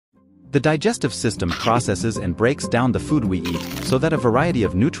The digestive system processes and breaks down the food we eat so that a variety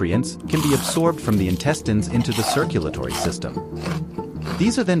of nutrients can be absorbed from the intestines into the circulatory system.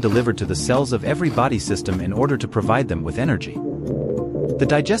 These are then delivered to the cells of every body system in order to provide them with energy. The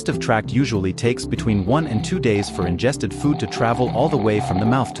digestive tract usually takes between 1 and 2 days for ingested food to travel all the way from the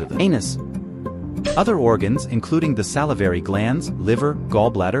mouth to the anus. Other organs, including the salivary glands, liver,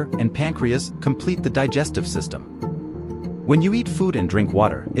 gallbladder, and pancreas, complete the digestive system. When you eat food and drink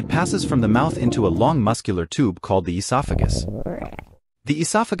water, it passes from the mouth into a long muscular tube called the esophagus. The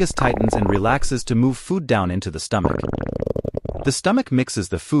esophagus tightens and relaxes to move food down into the stomach. The stomach mixes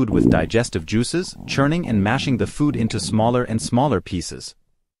the food with digestive juices, churning and mashing the food into smaller and smaller pieces.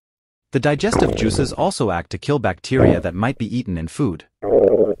 The digestive juices also act to kill bacteria that might be eaten in food.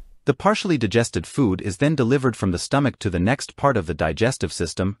 The partially digested food is then delivered from the stomach to the next part of the digestive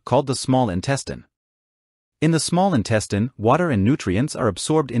system, called the small intestine. In the small intestine, water and nutrients are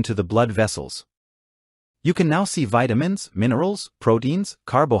absorbed into the blood vessels. You can now see vitamins, minerals, proteins,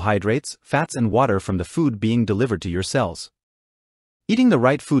 carbohydrates, fats and water from the food being delivered to your cells. Eating the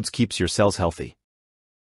right foods keeps your cells healthy.